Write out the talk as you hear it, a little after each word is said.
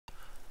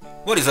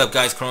What is up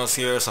guys, Kronos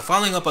here. So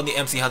following up on the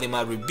MCHeli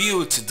Mod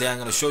review, today I'm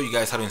going to show you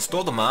guys how to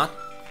install the mod.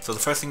 So the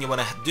first thing you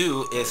want to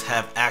do is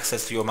have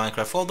access to your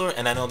Minecraft folder,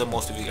 and I know that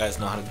most of you guys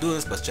know how to do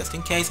this, but just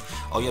in case,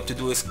 all you have to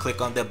do is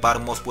click on the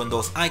bottommost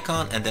Windows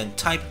icon and then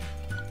type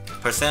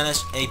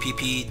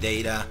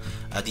 %appdata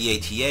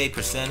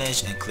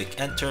percentage and click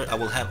enter. I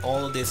will have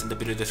all of this in the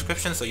video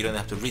description so you don't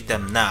have to read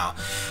them now.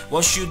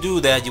 Once you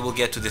do that, you will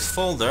get to this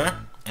folder,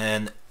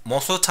 and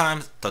most of the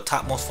time the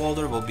topmost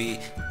folder will be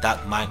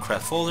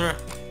 .minecraft folder.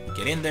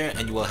 Get in there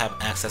and you will have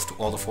access to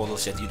all the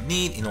folders that you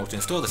need in order to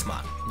install this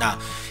mod. Now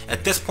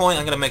at this point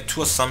I'm gonna make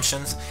two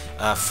assumptions.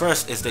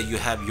 First is that you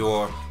have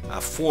your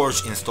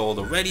Forge installed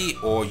already,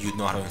 or you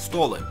know how to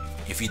install it.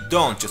 If you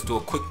don't, just do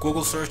a quick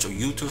Google search or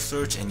YouTube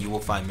search and you will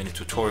find many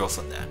tutorials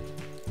on that.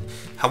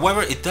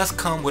 However, it does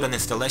come with an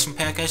installation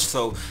package,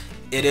 so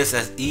it is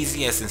as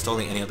easy as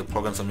installing any of the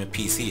programs on your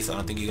PC, so I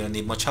don't think you're going to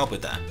need much help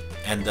with that.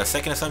 And the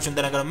second assumption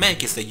that I'm going to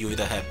make is that you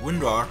either have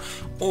WinRAR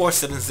or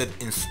 7-zip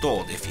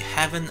installed. If you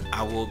haven't,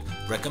 I would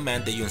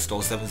recommend that you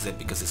install 7-zip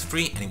because it's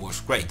free and it works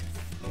great.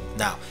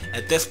 Now,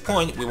 at this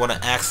point, we want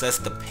to access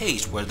the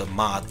page where the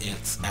mod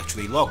is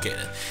actually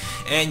located.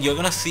 And you're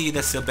going to see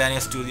that Sylvania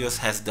Studios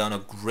has done a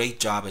great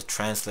job at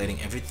translating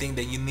everything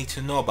that you need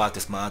to know about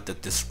this mod, the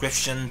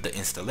description, the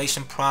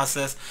installation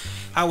process.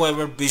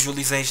 However,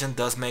 visualization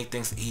does make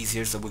things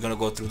easier, so we're going to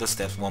go through the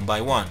steps one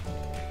by one.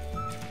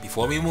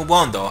 Before we move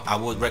on though, I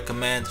would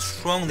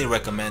strongly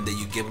recommend that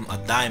you give them a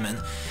diamond,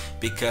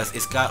 because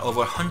it's got over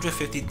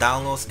 150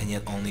 downloads and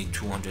yet only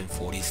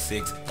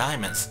 246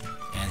 diamonds.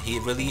 And he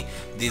really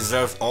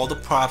deserves all the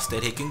props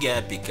that he can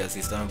get because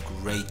he's done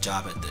a great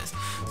job at this.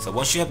 So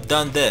once you have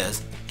done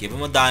this, give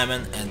him a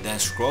diamond and then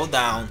scroll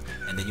down,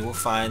 and then you will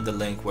find the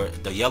link where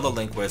the yellow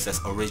link where it says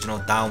original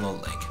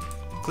download link.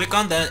 Click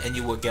on that and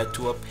you will get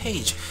to a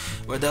page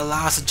where there are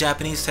lots of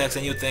Japanese text,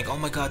 and you think, oh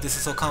my god, this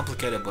is so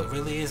complicated, but it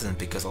really isn't,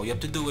 because all you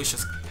have to do is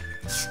just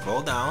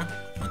scroll down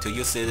until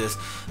you see this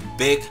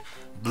big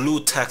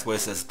blue text where it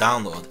says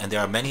download, and there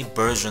are many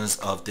versions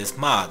of this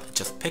mod.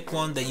 Just pick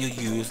one that you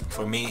use.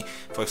 For me,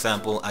 for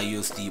example, I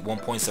use the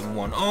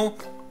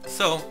 1.710,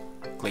 so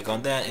click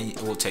on that and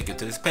it will take you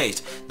to this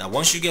page. Now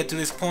once you get to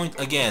this point,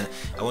 again,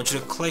 I want you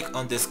to click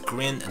on this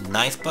green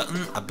nice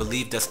button. I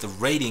believe that's the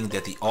rating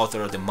that the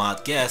author of the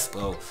mod gets.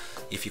 So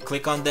if you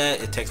click on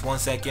that, it takes 1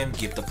 second.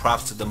 Give the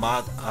props to the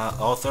mod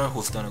author,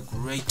 who's done a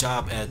great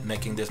job at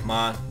making this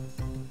mod.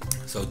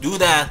 So do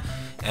that.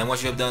 And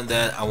once you have done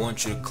that, I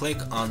want you to click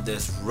on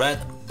this red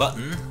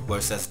button where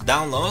it says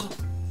download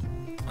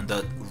on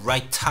the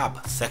right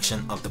top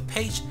section of the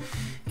page,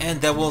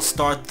 and that will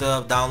start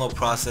the download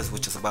process,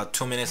 which is about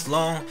 2 minutes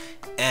long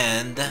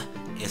and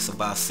it's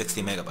about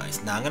 60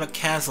 megabytes. Now I'm gonna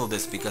cancel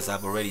this because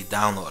I've already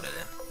downloaded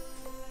it.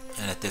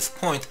 And at this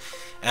point,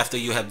 after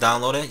you have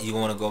downloaded, you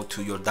want to go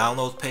to your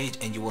download page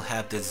and you will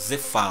have this zip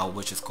file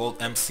which is called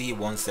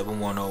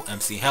MC1710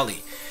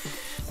 MCHeli.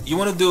 You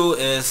want to do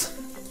is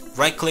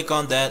right click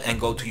on that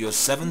and go to your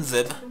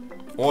 7-zip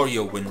or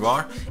your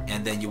WinRAR,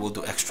 and then you will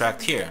do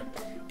extract here,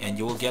 and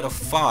you will get a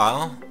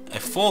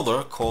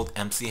folder called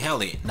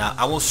MCHeli. Now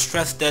I will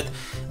stress that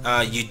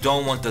you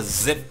don't want the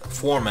zip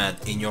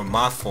format in your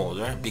mod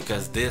folder,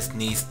 because this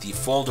needs the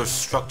folder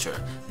structure,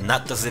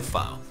 not the zip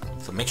file.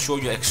 So make sure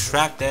you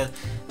extract that,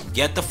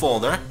 get the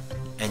folder,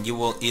 and you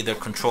will either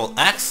Control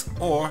X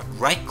or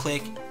right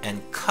click and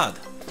cut,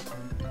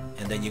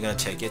 and then you're gonna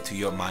take it to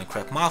your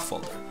Minecraft mod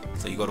folder.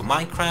 So you go to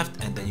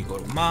Minecraft and then you go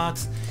to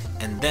mods,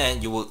 and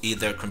then you will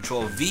either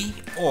Control V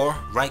or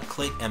right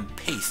click and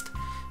paste.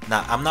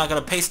 Now I'm not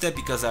gonna paste it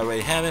because I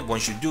already have it.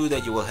 Once you do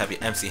that, you will have your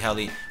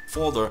MCHeli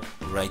folder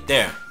right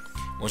there.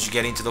 Once you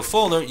get into the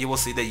folder, you will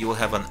see that you will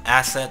have an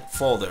asset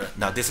folder.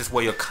 Now this is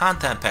where your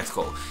content packs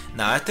go.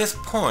 Now at this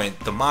point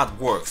the mod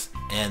works,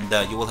 and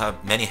you will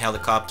have many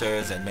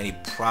helicopters and many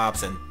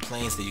props and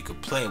planes that you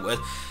could play with.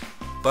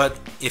 But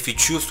if you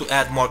choose to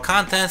add more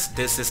contents,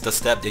 this is the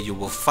step that you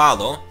will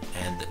follow,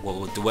 and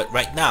we'll do it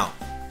right now.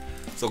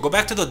 So go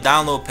back to the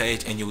download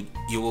page and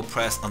you will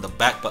press on the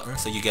back button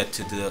so you get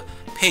to the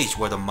page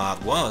where the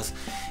mod was,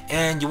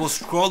 and you will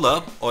scroll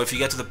up, or if you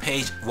get to the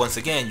page once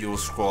again, you will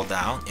scroll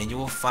down and you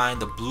will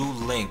find the blue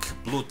link,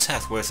 blue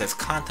text where it says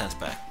contents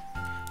pack.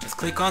 Just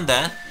click on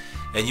that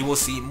and you will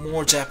see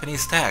more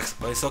Japanese text,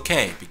 but it's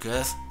okay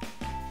because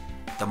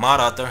the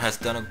mod author has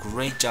done a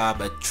great job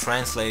at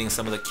translating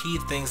some of the key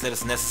things that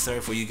is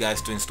necessary for you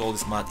guys to install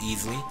this mod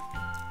easily.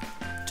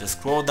 Just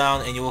scroll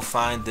down and you will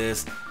find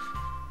this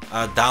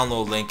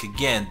download link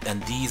again,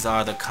 and these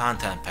are the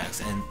content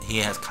packs, and he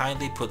has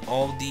kindly put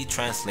all the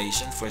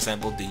translations. For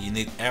example, the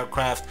unique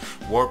aircraft,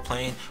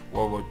 warplane,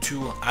 World War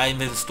II. I've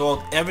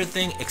installed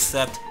everything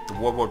except the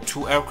World War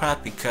II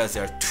aircraft because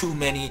there are too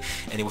many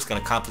and it was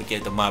going to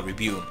complicate the mod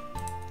review.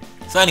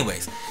 So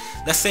anyways,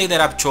 let's say that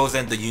I've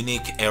chosen the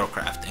unique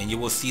aircraft, and you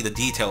will see the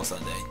details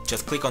on that.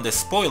 Just click on the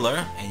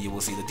spoiler and you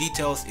will see the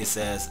details. It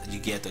says you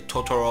get the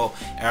Totoro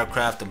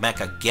aircraft, the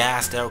mecha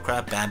gassed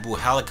aircraft, bamboo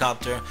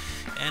helicopter,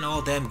 and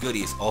all them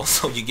goodies.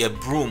 Also you get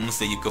brooms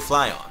that you could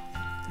fly on.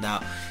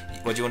 Now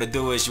what you want to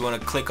do is you want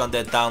to click on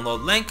that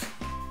download link,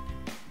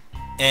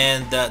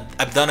 and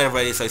I've done it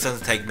already, so it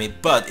doesn't take me.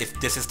 But if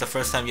this is the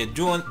first time you're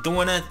doing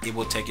it, it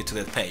will take you to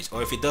that page.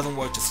 Or if it doesn't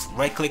work, just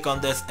right click on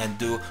this and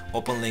do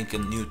open link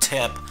in new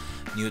tab,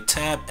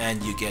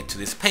 and you get to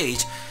this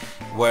page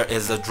where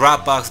is the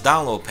Dropbox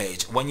download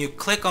page. When you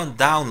click on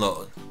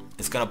download,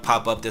 it's gonna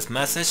pop up this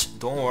message.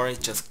 Don't worry,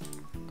 just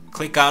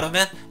click out of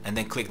it and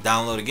then click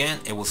download again.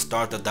 It will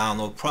start the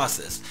download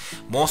process.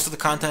 Most of the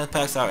content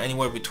packs are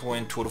anywhere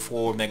between 2 to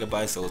 4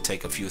 megabytes, so it will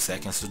take a few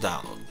seconds to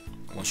download.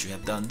 Once you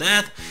have done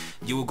that,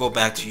 you will go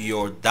back to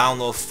your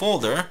download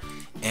folder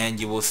and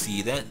you will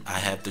see that I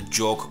have the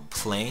joke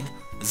plain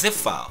zip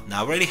file. Now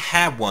I already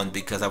have one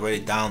because I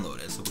already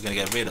downloaded it, so we're gonna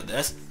get rid of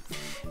this.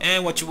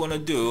 And what you want to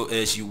do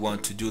is you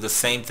want to do the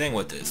same thing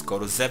with this. Go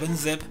to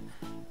 7-zip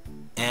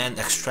and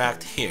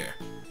extract here,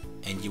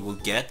 and you will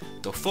get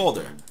the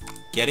folder.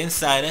 Get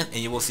inside it and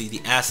you will see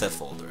the asset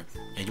folder,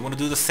 and you want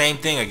to do the same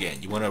thing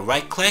again. You want to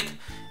right click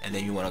and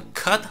then you want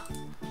to cut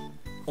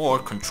or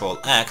Control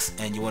X,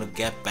 and you want to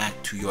get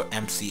back to your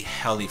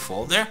MCHeli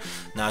folder.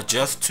 Now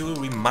just to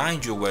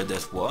remind you where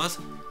this was,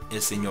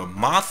 it's in your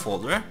mod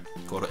folder.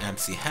 Go to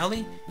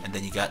MCHeli and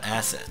then you got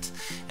assets,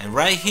 and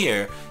right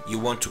here you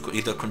want to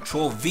either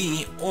Control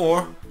V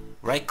or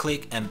right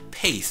click and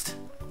paste,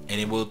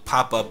 and it will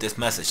pop up this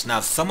message.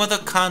 Now some of the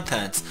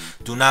contents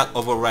do not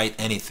overwrite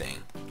anything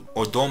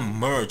or don't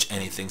merge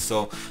anything,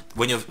 so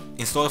when you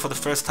install it for the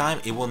first time,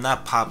 it will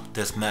not pop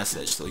this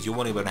message, so you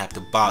won't even have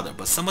to bother.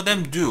 But some of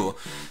them do,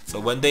 so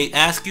when they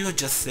ask you,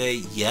 just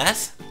say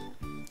yes,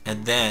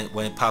 and then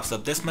when it pops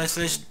up this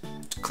message,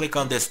 click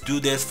on this do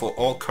this for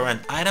all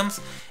current items,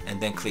 and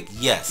then click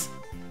yes.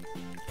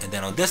 And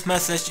then on this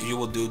message you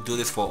will do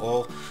this for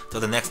all to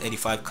the next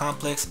 85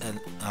 conflicts,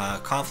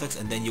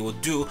 and then you will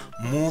do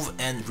move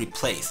and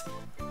replace.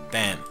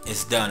 Bam,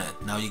 it's done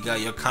it. Now you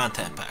got your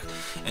content pack.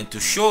 And to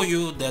show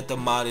you that the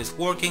mod is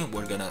working,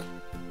 we're gonna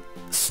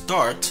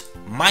start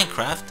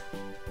Minecraft,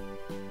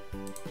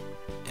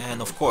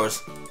 and of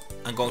course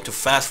I'm going to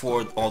fast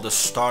forward all the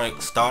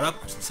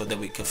startup so that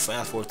we can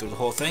fast forward through the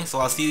whole thing. So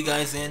I'll see you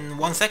guys in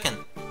 1 second.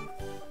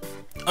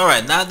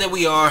 Alright, now that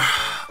we are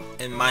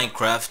in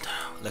Minecraft,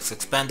 let's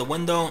expand the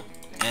window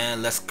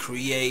and let's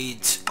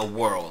create a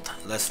world.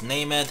 Let's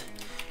name it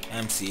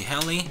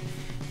MCHeli.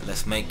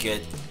 Let's make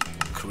it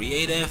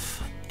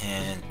creative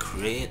and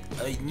create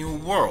a new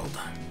world.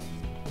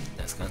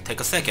 That's gonna take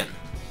a second.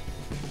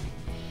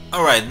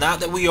 Alright, now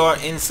that we are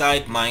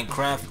inside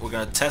Minecraft, we're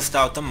gonna test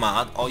out the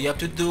mod. All you have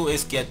to do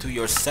is get to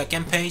your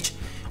second page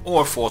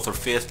or fourth or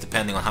fifth,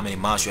 depending on how many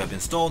mods you have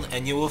installed,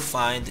 and you will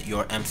find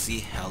your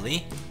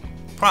MCHeli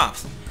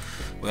props.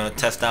 We're gonna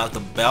test out the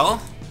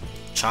bell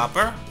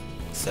chopper.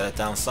 Set it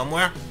down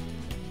somewhere.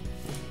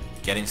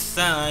 Get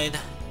inside,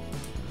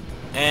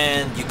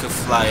 and you can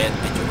fly it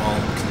at your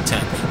own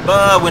content.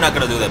 But we're not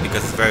gonna do that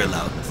because it's very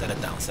loud. Set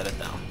it down, set it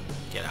down.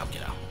 Get out,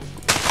 get out.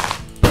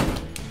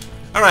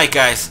 Alright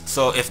guys,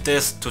 so if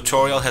this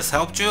tutorial has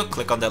helped you,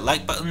 click on that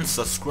like button,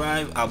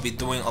 subscribe. I'll be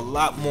doing a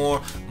lot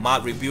more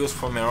mod reviews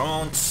from your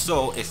own,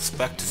 so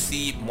expect to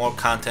see more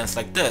contents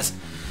like this.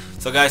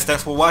 So guys,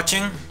 thanks for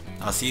watching.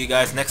 I'll see you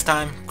guys next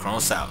time.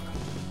 Kronos out.